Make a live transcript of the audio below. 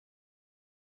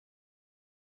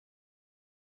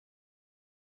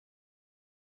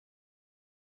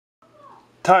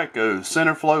Tyco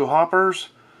center flow hoppers.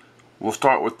 We'll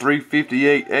start with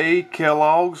 358A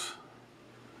Kellogg's.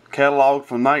 Catalog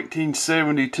from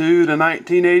 1972 to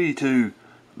 1982.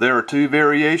 There are two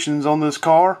variations on this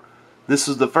car. This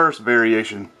is the first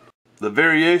variation. The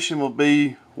variation will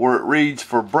be where it reads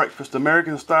for breakfast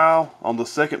American style. On the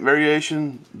second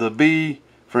variation, the B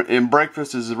in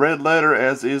breakfast is the red letter,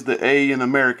 as is the A in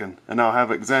American. And I'll have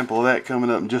an example of that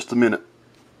coming up in just a minute.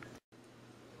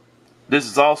 This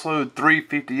is also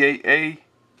 358A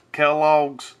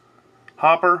Kellogg's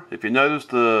hopper. If you notice,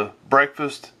 the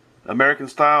breakfast American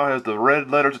style has the red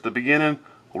letters at the beginning,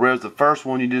 whereas the first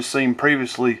one you just seen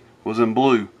previously was in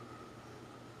blue.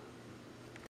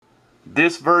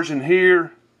 This version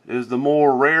here is the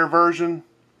more rare version,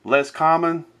 less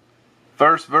common.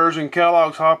 First version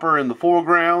Kellogg's hopper in the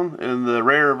foreground and the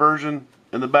rare version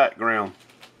in the background.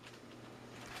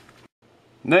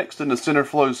 Next in the Center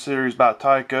Flow series by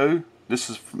Tyco, this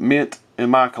is mint in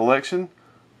my collection.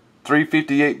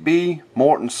 358B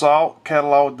Morton Salt,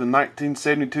 cataloged in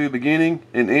 1972 beginning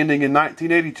and ending in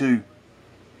 1982.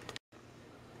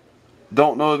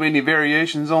 Don't know of any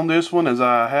variations on this one, as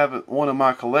I haven't one in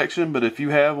my collection, but if you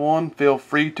have one, feel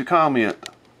free to comment.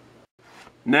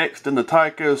 Next in the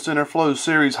Tyco Center Flow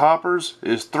series hoppers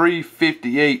is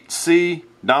 358C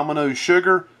Domino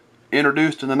Sugar,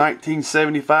 introduced in the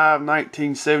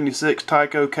 1975-1976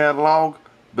 Tyco catalog,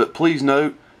 but please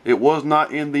note, it was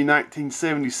not in the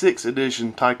 1976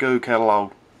 edition Tyco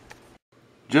catalog.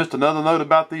 Just another note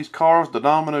about these cars, the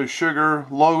Domino Sugar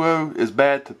logo is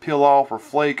bad to peel off or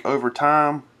flake over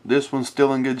time. This one's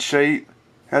still in good shape.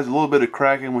 Has a little bit of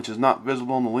cracking which is not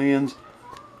visible on the lens,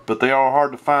 but they are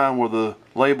hard to find where the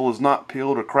label is not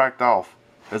peeled or cracked off,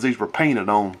 as these were painted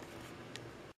on.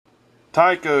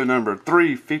 Tyco number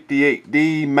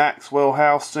 358D Maxwell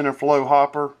House Center Flow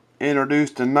Hopper,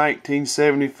 introduced in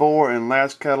 1974 and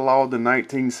last cataloged in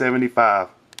 1975.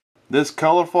 This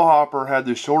colorful hopper had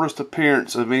the shortest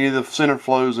appearance of any of the center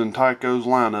flows in Tyco's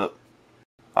lineup.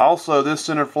 Also, this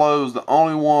center flow is the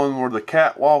only one where the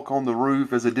catwalk on the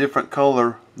roof is a different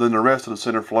color than the rest of the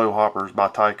center flow hoppers by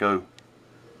Tyco.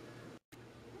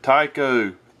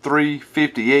 Tyco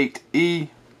 358E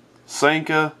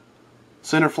Senka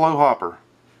center flow hopper,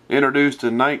 introduced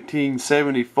in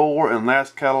 1974 and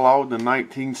last cataloged in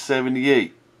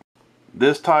 1978.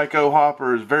 This Tyco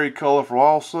hopper is very colorful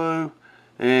also,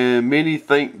 and many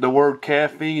think the word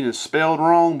caffeine is spelled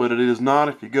wrong, but it is not.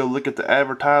 If you go look at the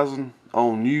advertising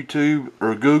on YouTube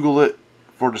or Google it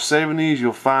for the 70s,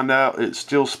 you'll find out it's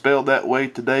still spelled that way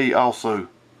today also.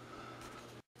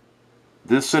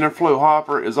 This center flow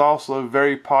hopper is also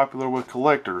very popular with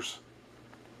collectors.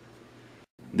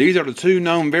 These are the two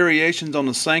known variations on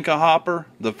the Senka hopper.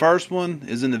 The first one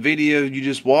is in the video you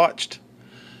just watched,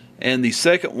 and the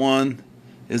second one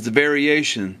is the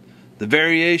variation. The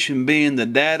variation being the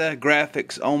data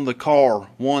graphics on the car.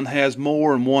 One has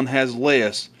more and one has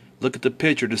less. Look at the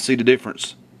picture to see the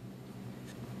difference.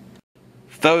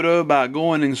 Photo by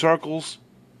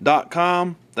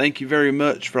goingincircles.com. Thank you very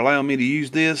much for allowing me to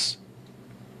use this.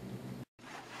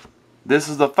 This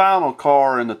is the final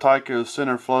car in the Tyco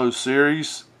Center Flow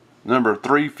series, number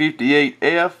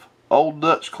 358F Old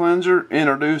Dutch Cleanser,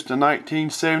 introduced in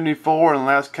 1974 and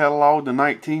last cataloged in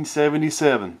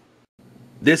 1977.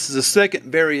 This is the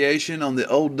second variation on the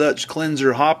Old Dutch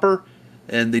Cleanser hopper,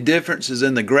 and the difference is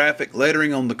in the graphic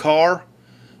lettering on the car.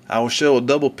 I will show a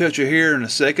double picture here in a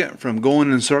second from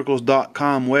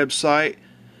goingincircles.com website.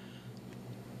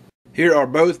 Here are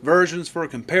both versions for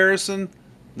comparison.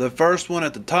 The first one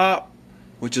at the top,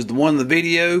 which is the one in the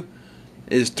video,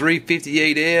 is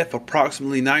 358F,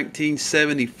 approximately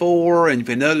 1974, and if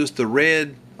you notice, the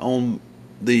red on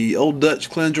the Old Dutch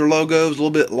Cleanser logo is a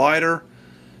little bit lighter,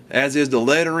 as is the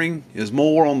lettering is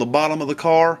more on the bottom of the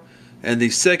car. And the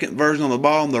second version on the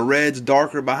bottom, the red's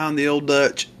darker behind the Old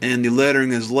Dutch and the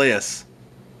lettering is less.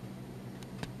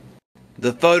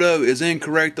 The photo is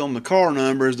incorrect on the car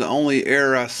number is the only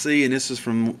error I see, and this is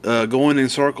from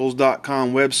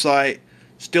goingincircles.com website.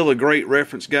 Still a great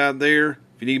reference guide there.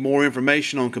 If you need more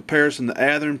information on comparison to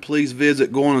Athearn, please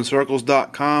visit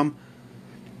goingincircles.com.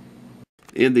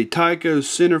 In the Tyco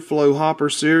Center Flow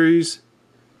Hopper series,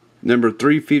 number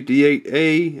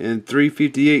 358A and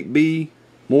 358B,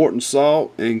 Morton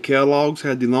Salt and Kellogg's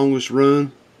had the longest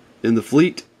run in the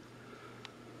fleet.